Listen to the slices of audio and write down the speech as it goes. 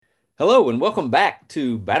Hello, and welcome back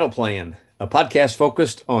to Battle Plan, a podcast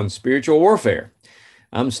focused on spiritual warfare.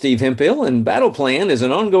 I'm Steve Hemphill, and Battle Plan is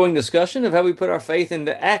an ongoing discussion of how we put our faith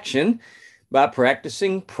into action by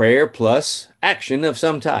practicing prayer plus action of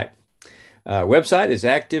some type. Our website is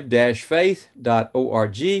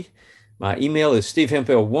active-faith.org. My email is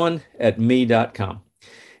stevehemphill1@me.com.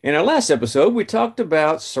 In our last episode, we talked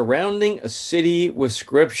about surrounding a city with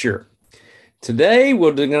scripture. Today,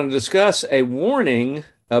 we're going to discuss a warning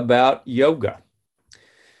about yoga.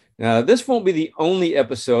 Now, this won't be the only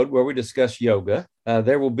episode where we discuss yoga.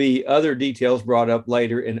 There will be other details brought up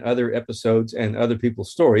later in other episodes and other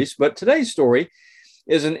people's stories, but today's story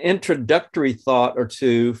is an introductory thought or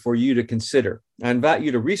two for you to consider. I invite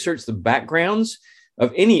you to research the backgrounds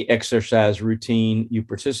of any exercise routine you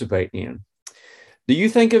participate in. Do you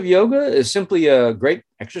think of yoga as simply a great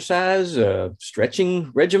exercise, a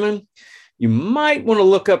stretching regimen? You might want to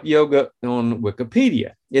look up yoga on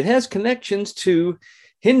Wikipedia. It has connections to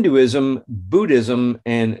Hinduism, Buddhism,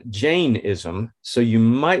 and Jainism, so you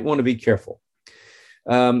might want to be careful.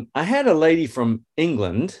 I had a lady from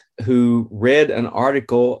England who read an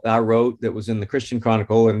article I wrote that was in the Christian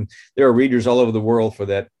Chronicle, and there are readers all over the world for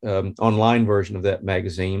that online version of that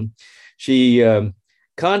magazine. She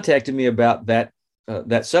contacted me about that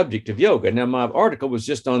subject of yoga. Now, my article was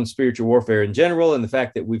just on spiritual warfare in general and the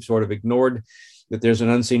fact that we've sort of ignored that there's an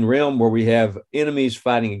unseen realm where we have enemies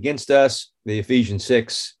fighting against us. The Ephesians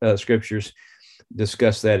 6 scriptures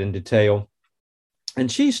discuss that in detail.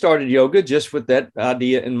 And she started yoga just with that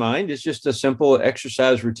idea in mind. It's just a simple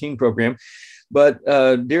exercise routine program. But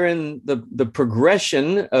during the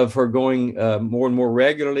progression of her going more and more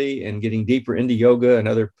regularly and getting deeper into yoga and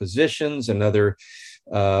other positions and other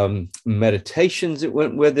meditations that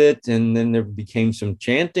went with it, and then there became some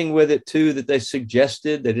chanting with it too that they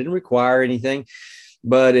suggested. They didn't require anything,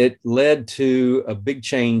 but it led to a big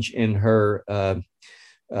change in her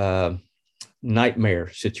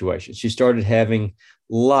nightmare situation. She started having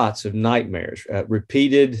lots of nightmares,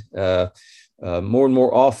 repeated, more and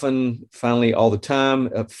more often, finally all the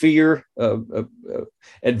time, fear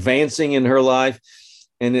advancing in her life.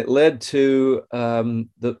 And it led to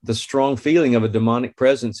the strong feeling of a demonic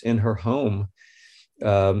presence in her home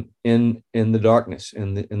in the darkness,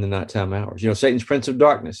 in the nighttime hours. You know, Satan's prince of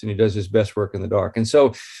darkness, and he does his best work in the dark. And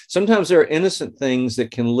so sometimes there are innocent things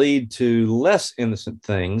that can lead to less innocent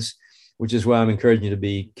things, which is why I'm encouraging you to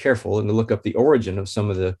be careful and to look up the origin of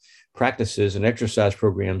some of the practices and exercise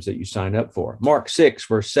programs that you sign up for. Mark 6,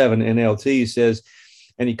 verse 7 NLT says,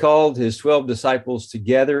 "And he called his 12 disciples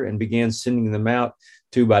together and began sending them out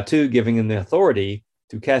two by two, giving them the authority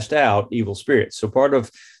to cast out evil spirits." So part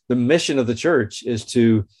of the mission of the church is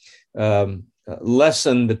to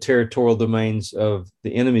lessen the territorial domains of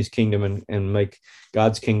the enemy's kingdom and make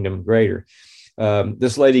God's kingdom greater.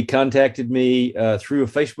 This lady contacted me through a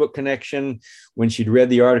Facebook connection when she'd read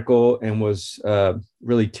the article and was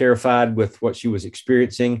really terrified with what she was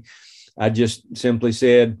experiencing. I just simply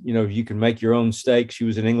said, you know, you can make your own steak. She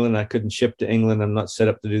was in England. I couldn't ship to England. I'm not set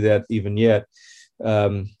up to do that even yet.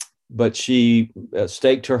 But she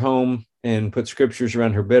staked her home and put scriptures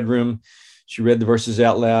around her bedroom. She read the verses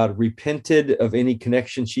out loud, repented of any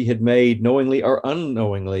connection she had made, knowingly or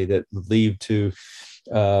unknowingly, that would lead to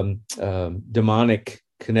demonic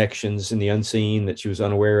connections in the unseen that she was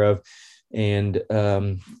unaware of. And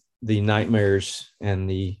the nightmares and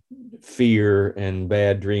the fear and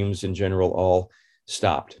bad dreams in general all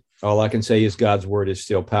stopped. All I can say is God's word is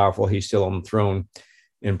still powerful. He's still on the throne,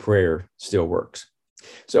 and prayer still works.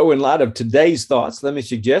 So in light of today's thoughts, let me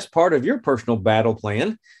suggest part of your personal battle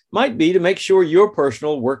plan might be to make sure your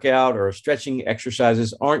personal workout or stretching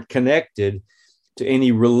exercises aren't connected to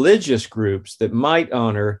any religious groups that might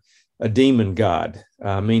honor a demon god.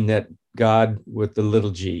 I mean that God with the little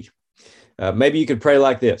g. Maybe you could pray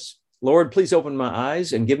like this: Lord, please open my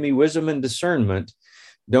eyes and give me wisdom and discernment.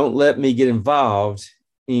 Don't let me get involved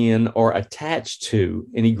in or attached to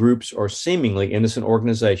any groups or seemingly innocent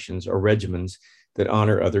organizations or regimens that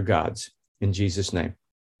honor other gods. In Jesus' name.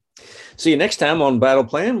 See you next time on Battle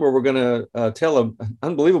Plan, where we're going to tell an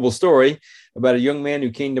unbelievable story about a young man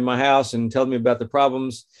who came to my house and told me about the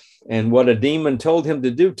problems and what a demon told him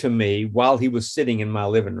to do to me while he was sitting in my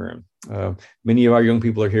living room. Many of our young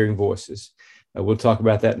people are hearing voices. We'll talk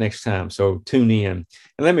about that next time, so tune in.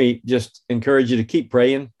 And let me just encourage you to keep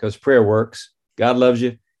praying, because prayer works. God loves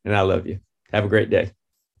you, and I love you. Have a great day.